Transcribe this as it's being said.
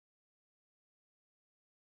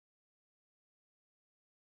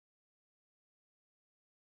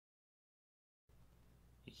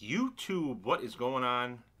YouTube, what is going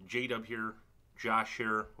on? J-Dub here, Josh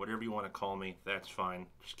here, whatever you want to call me, that's fine.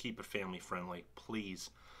 Just keep it family friendly, please.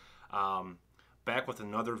 Back with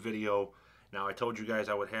another video. Now, I told you guys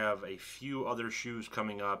I would have a few other shoes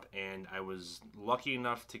coming up, and I was lucky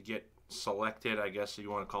enough to get selected, I guess if you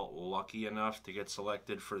want to call it lucky enough, to get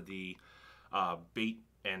selected for the Bait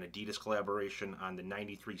and Adidas collaboration on the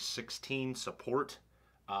 9316 support.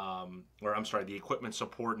 Or I'm sorry, the equipment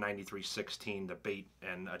support 9316, the Bait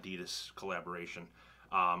and Adidas collaboration.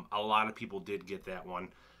 A lot of people did get that one.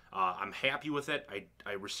 I'm happy with it.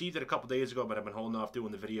 I received it a couple days ago, but I've been holding off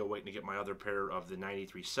doing the video, waiting to get my other pair of the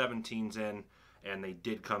 9317s in, and they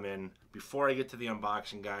did come in. Before I get to the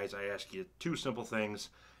unboxing, guys, I ask you two simple things.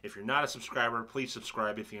 If you're not a subscriber, please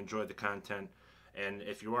subscribe if you enjoyed the content. And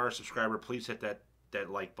if you are a subscriber, please hit that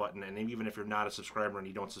like button. And even if you're not a subscriber and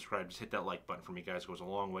you don't subscribe, just hit that like button for me, guys. It goes a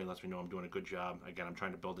long way. It lets me know I'm doing a good job. Again, I'm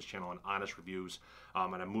trying to build this channel on honest reviews,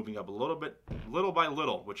 and I'm moving up a little bit, little by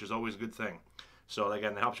little, which is always a good thing. So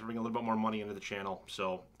again, that helps you bring a little bit more money into the channel.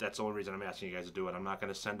 So that's the only reason I'm asking you guys to do it. I'm not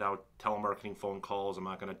going to send out telemarketing phone calls. I'm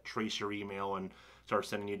not going to trace your email and start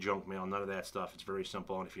sending you junk mail. None of that stuff. It's very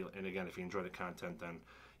simple. And again, if you enjoy the content, then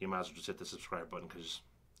you might as well just hit the subscribe button, because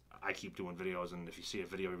I keep doing videos, and if you see a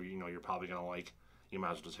video you know you're probably going to like, you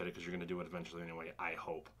might as well just hit it, because you're going to do it eventually anyway, I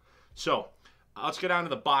hope. So let's get on to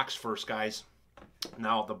the box first, guys.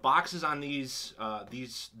 Now, the boxes on this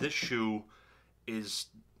shoe is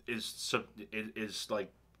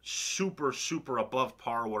like super above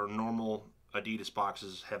par where normal Adidas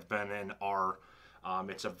boxes have been and are.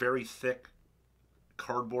 It's a very thick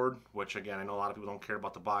cardboard, which again, I know a lot of people don't care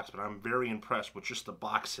about the box, but I'm very impressed with just the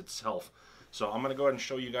box itself. So I'm going to go ahead and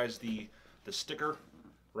show you guys the sticker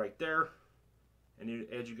right there. And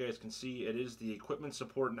as you guys can see, it is the equipment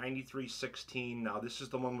support 9316. Now, this is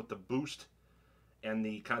the one with the boost and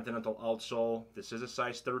the Continental outsole. This is a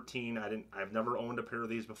size 13. I've never owned a pair of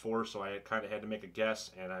these before, so I kind of had to make a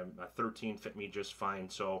guess, and a 13 fit me just fine.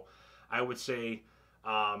 So I would say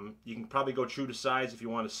you can probably go true to size if you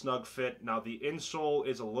want a snug fit. Now, the insole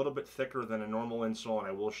is a little bit thicker than a normal insole, and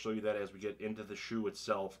I will show you that as we get into the shoe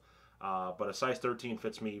itself. But a size 13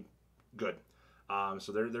 fits me good.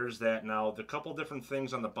 So there's that. Now, the couple different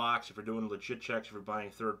things on the box, if you're doing legit checks, if you're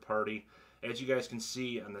buying third party, as you guys can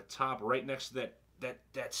see on the top, right next to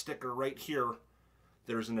that sticker right here,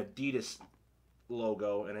 there's an Adidas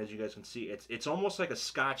logo, and as you guys can see, it's almost like a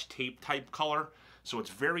Scotch tape type color, so it's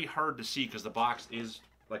very hard to see because the box is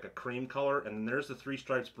like a cream color, and then there's the three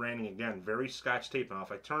stripes branding again, very Scotch tape. Now,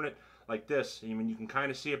 if I turn it like this, I mean, you can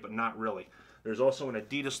kind of see it, but not really. There's also an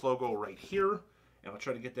Adidas logo right here, and I'll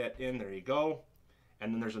try to get that in. There you go.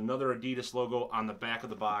 And then there's another Adidas logo on the back of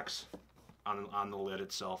the box, on the lid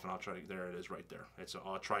itself, and I'll try to, there it is right there. It's a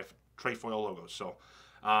trefoil logo. So,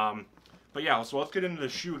 but yeah, so let's get into the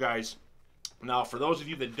shoe, guys. Now, for those of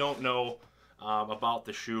you that don't know about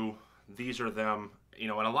the shoe, these are them. You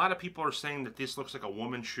know, and a lot of people are saying that this looks like a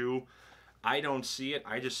woman's shoe. I don't see it.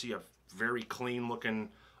 I just see a very clean-looking,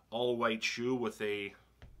 all-white shoe with a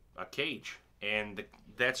cage, and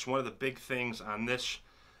that's one of the big things on this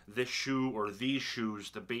shoe, or these shoes,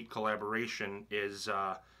 the Bait collaboration, is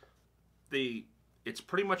it's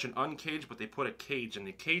pretty much an uncaged, but they put a cage, and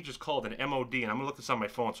the cage is called an MOD, and I'm gonna look this on my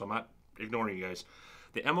phone, so I'm not ignoring you guys.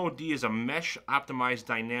 The MOD is a mesh optimized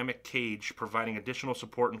dynamic cage providing additional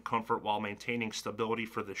support and comfort while maintaining stability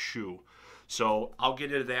for the shoe. So I'll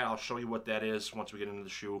get into that. I'll show you what that is once we get into the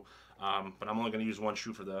shoe, but I'm only going to use one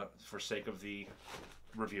shoe for sake of the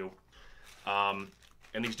review.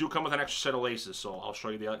 And these do come with an extra set of laces, so I'll show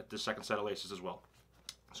you the second set of laces as well.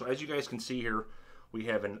 So as you guys can see here, we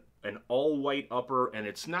have an all-white upper, and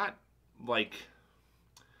it's not like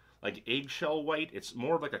eggshell white. It's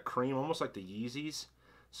more like a cream, almost like the Yeezys.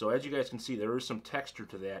 So as you guys can see, there is some texture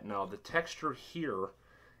to that. Now, the texture here,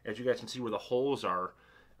 as you guys can see where the holes are,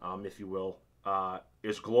 if you will,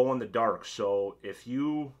 is glow in the dark. So if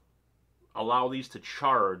you allow these to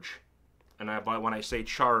charge, and when I say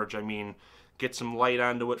charge, I mean get some light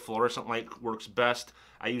onto it. Fluorescent light works best.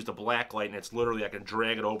 I used a black light, and it's literally, I can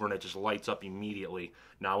drag it over and it just lights up immediately.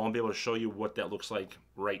 Now, I won't be able to show you what that looks like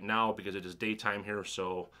right now because it is daytime here,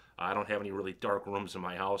 so I don't have any really dark rooms in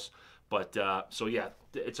my house. But, so yeah,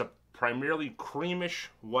 it's a primarily creamish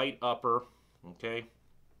white upper, okay?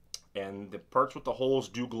 And the parts with the holes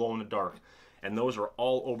do glow in the dark. And those are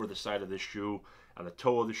all over the side of this shoe, on the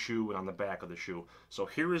toe of the shoe, and on the back of the shoe. So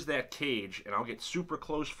here is that cage, and I'll get super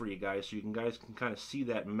close for you guys so you guys can kind of see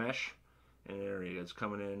that mesh. And there it is,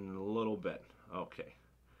 coming in a little bit. Okay,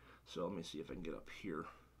 so let me see if I can get up here.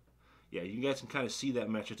 Yeah, you guys can kind of see that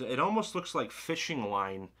mesh. It almost looks like fishing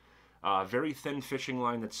line Very thin fishing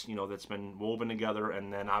line that's, you know, that's been woven together,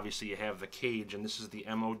 and then obviously you have the cage, and this is the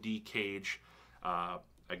MOD cage.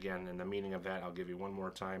 Again, and the meaning of that, I'll give you one more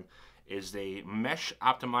time, is a mesh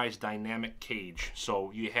optimized dynamic cage.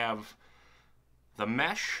 So you have the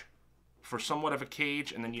mesh for somewhat of a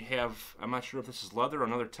cage, and then you have, I'm not sure if this is leather or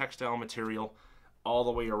another textile material, all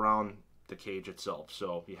the way around the cage itself.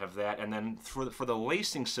 So you have that, and then for the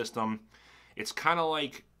lacing system, it's kind of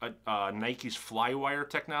like Nike's Flywire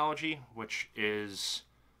technology, which is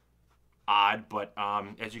odd, but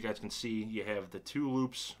as you guys can see, you have the 2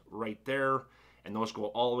 loops right there, and those go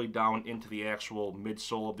all the way down into the actual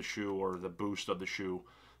midsole of the shoe, or the boost of the shoe.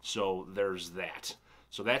 So there's that.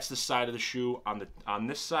 So that's the side of the shoe. On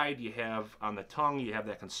this side, you have, on the tongue, you have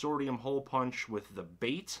that consortium hole punch with the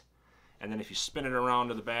bait. And then if you spin it around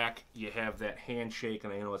to the back, you have that handshake,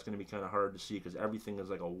 and I know it's going to be kind of hard to see because everything is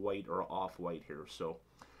like a white or off-white here. So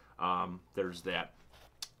there's that.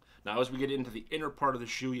 Now as we get into the inner part of the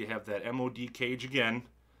shoe, you have that MOD cage again,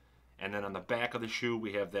 and then on the back of the shoe,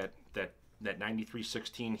 we have that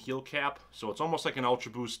 9316 heel cap. So it's almost like an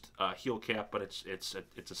Ultra Boost heel cap, but it's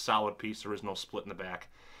a solid piece. There is no split in the back.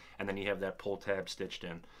 And then you have that pull tab stitched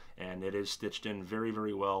in, and it is stitched in very,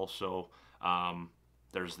 very well. So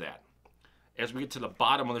there's that. As we get to the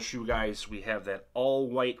bottom of the shoe, guys, we have that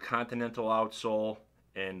all-white Continental outsole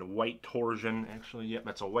and white torsion. Actually, yep,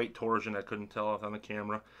 that's a white torsion. I couldn't tell on the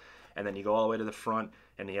camera. And then you go all the way to the front,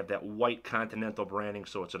 and you have that white Continental branding.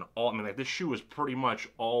 So it's an all, I mean, like, this shoe is pretty much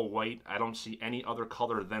all white. I don't see any other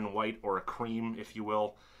color than white, or a cream, if you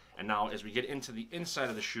will. And now, as we get into the inside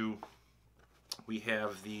of the shoe, we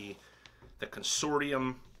have the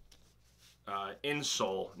consortium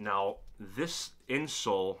insole. Now, this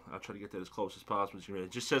insole, I'll try to get that as close as possible.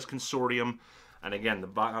 It just says consortium, and again, the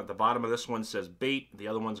bottom of this one says bait. The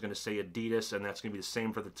other one's going to say Adidas, and that's going to be the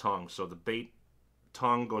same for the tongue. So the bait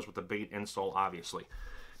tongue goes with the bait insole, obviously.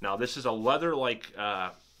 Now, this is a leather-like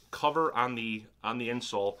cover on the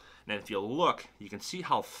insole, and if you look, you can see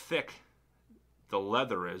how thick the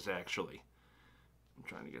leather is. Actually, I'm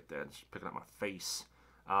trying to get that. It's picking up my face.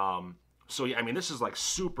 So yeah, I mean, this is like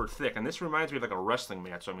super thick, and this reminds me of like a wrestling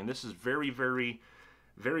mat. So I mean, this is very, very,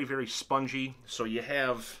 very, very spongy. So you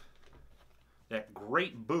have that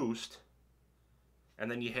great boost, and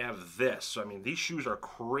then you have this. So I mean, these shoes are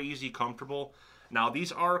crazy comfortable. Now,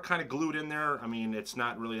 these are kind of glued in there. I mean, it's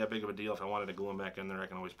not really that big of a deal. If I wanted to glue them back in there, I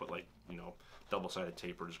can always put, like, you know, double-sided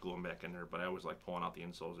tape or just glue them back in there. But I always like pulling out the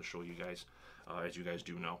insoles to show you guys, as you guys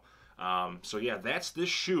do know. So yeah, that's this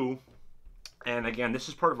shoe. And again, this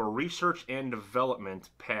is part of a research and development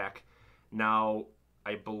pack. Now,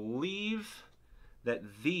 I believe that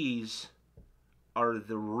these are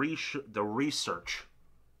the research.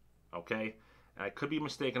 Okay? I could be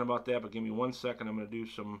mistaken about that, but give me 1 second. I'm going to do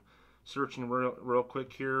some searching real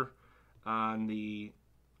quick here on the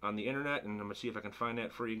internet, and I'm going to see if I can find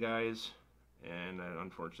that for you guys. And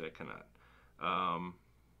unfortunately, I cannot.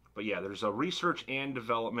 But yeah, there's a research and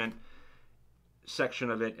development section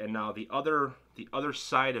of it, and now the other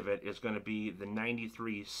side of it is going to be the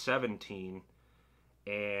 9317,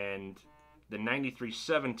 and the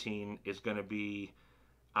 9317 is going to be,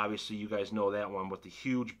 obviously you guys know that one with the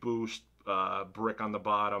huge boost brick on the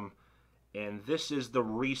bottom, and this is the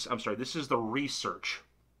research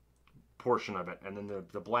portion of it, and then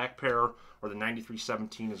the black pair, or the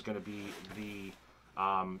 9317, is going to be the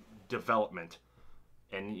development.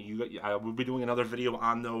 And I will be doing another video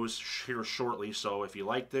on those here shortly. So if you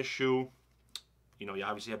like this shoe, you know, you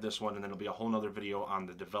obviously have this one, and then there'll be a whole nother video on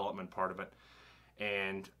the development part of it.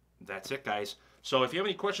 And that's it, guys. So if you have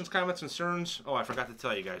any questions, comments, concerns, oh, I forgot to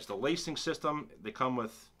tell you guys, the lacing system, they come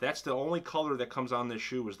with, that's the only color that comes on this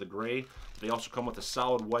shoe is the gray. They also come with a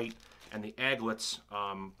solid white, and the aglets,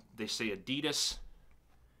 they say Adidas,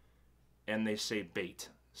 and they say bait.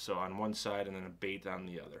 So on one side, and then a bait on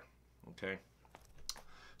the other, okay?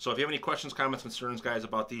 So if you have any questions, comments, concerns, guys,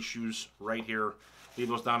 about these shoes right here, leave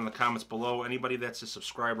those down in the comments below. Anybody that's a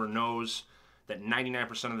subscriber knows that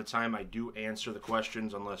 99% of the time I do answer the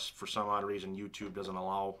questions, unless for some odd reason YouTube doesn't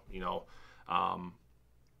allow, you know,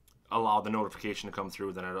 allow the notification to come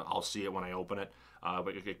through. Then I'll see it when I open it.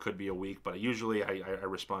 But it could be a week. But usually I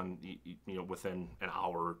respond, you know, within an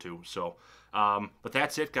hour or two. So, but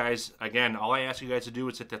that's it, guys. Again, all I ask you guys to do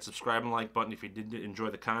is hit that subscribe and like button if you did enjoy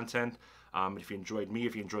the content. If you enjoyed me,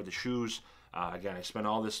 if you enjoyed the shoes, again, I spent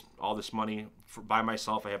all this money by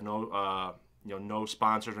myself. I have no, you know, no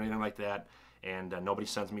sponsors or anything like that, and nobody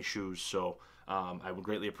sends me shoes. So I would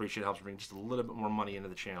greatly appreciate it. It helps bring just a little bit more money into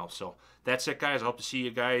the channel. So that's it, guys. I hope to see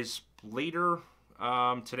you guys later.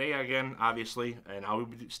 today again, obviously, and I will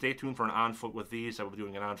stay tuned for an on foot with these. I will be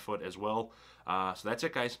doing an on foot as well. So that's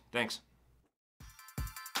it, guys. Thanks.